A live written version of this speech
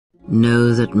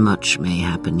Know that much may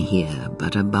happen here,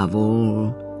 but above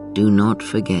all, do not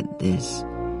forget this.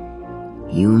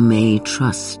 You may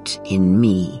trust in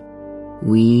me.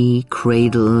 We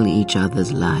cradle each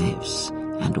other's lives,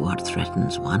 and what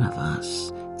threatens one of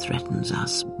us threatens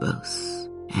us both.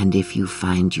 And if you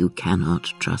find you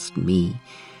cannot trust me,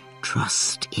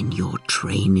 trust in your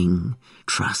training,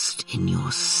 trust in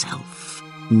yourself.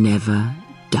 Never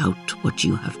doubt what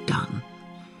you have done.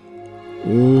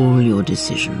 All your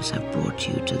decisions have brought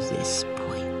you to this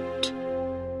point.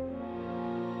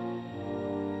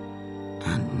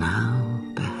 And now,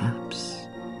 perhaps,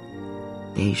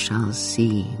 they shall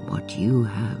see what you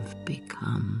have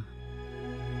become.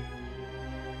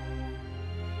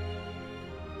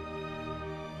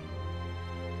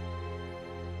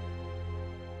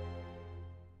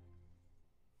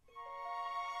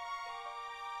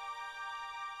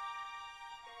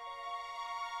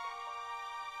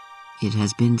 It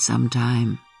has been some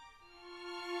time.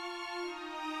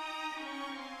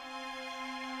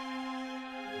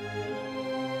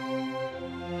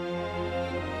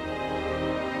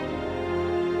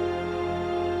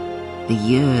 The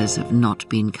years have not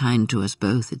been kind to us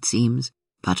both, it seems,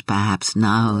 but perhaps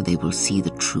now they will see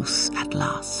the truth at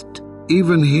last.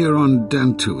 Even here on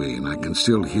Dantooine, I can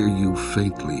still hear you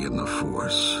faintly in the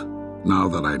Force, now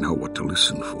that I know what to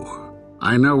listen for.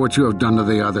 I know what you have done to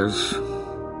the others.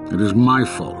 It is my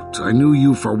fault. I knew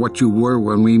you for what you were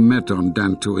when we met on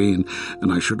Dantooine, and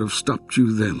I should have stopped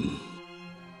you then.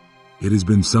 It has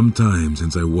been some time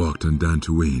since I walked on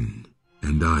Dantooine,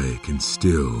 and I can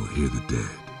still hear the dead.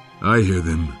 I hear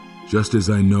them, just as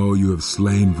I know you have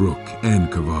slain Vrook and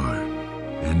Kavarr,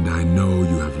 and I know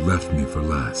you have left me for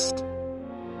last.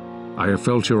 I have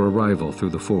felt your arrival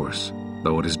through the Force,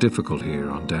 though it is difficult here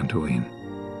on Dantooine.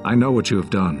 I know what you have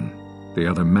done, the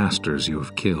other masters you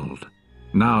have killed.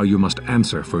 Now you must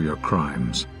answer for your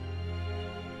crimes.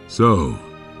 So,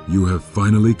 you have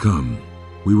finally come.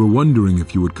 We were wondering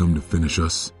if you would come to finish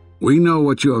us. We know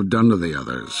what you have done to the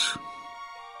others.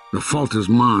 The fault is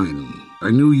mine. I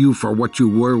knew you for what you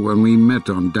were when we met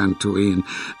on Dantooine,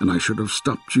 and I should have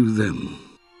stopped you then.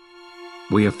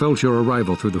 We have felt your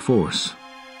arrival through the Force,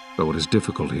 though it is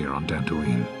difficult here on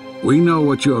Dantooine. We know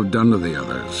what you have done to the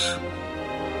others.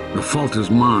 The fault is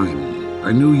mine.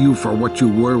 I knew you for what you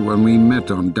were when we met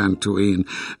on Dantooine,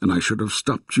 and I should have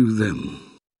stopped you then.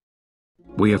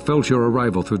 We have felt your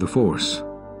arrival through the Force,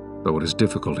 though it is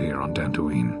difficult here on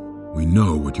Dantooine. We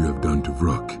know what you have done to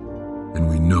Vrook, and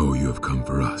we know you have come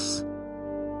for us.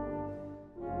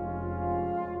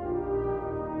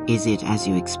 Is it as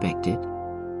you expected?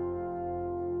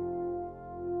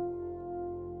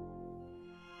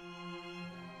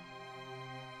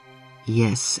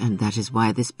 Yes, and that is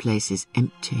why this place is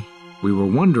empty. We were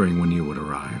wondering when you would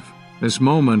arrive. This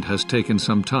moment has taken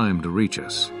some time to reach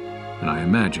us, and I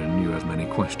imagine you have many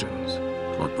questions.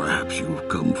 Or perhaps you've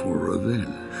come for revenge.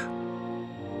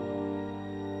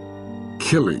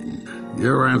 Killing,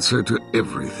 your answer to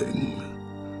everything.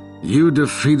 You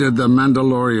defeated the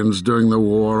Mandalorians during the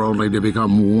war only to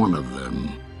become one of them.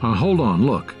 Hold on,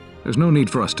 look. There's no need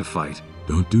for us to fight.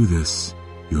 Don't do this.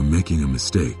 You're making a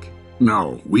mistake.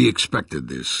 No, we expected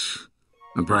this.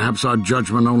 And perhaps our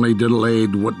judgment only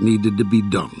delayed what needed to be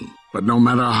done. But no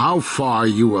matter how far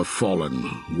you have fallen,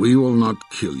 we will not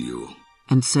kill you.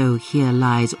 And so here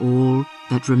lies all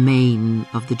that remain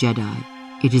of the Jedi.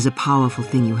 It is a powerful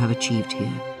thing you have achieved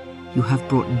here. You have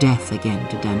brought death again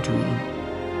to Dantooine.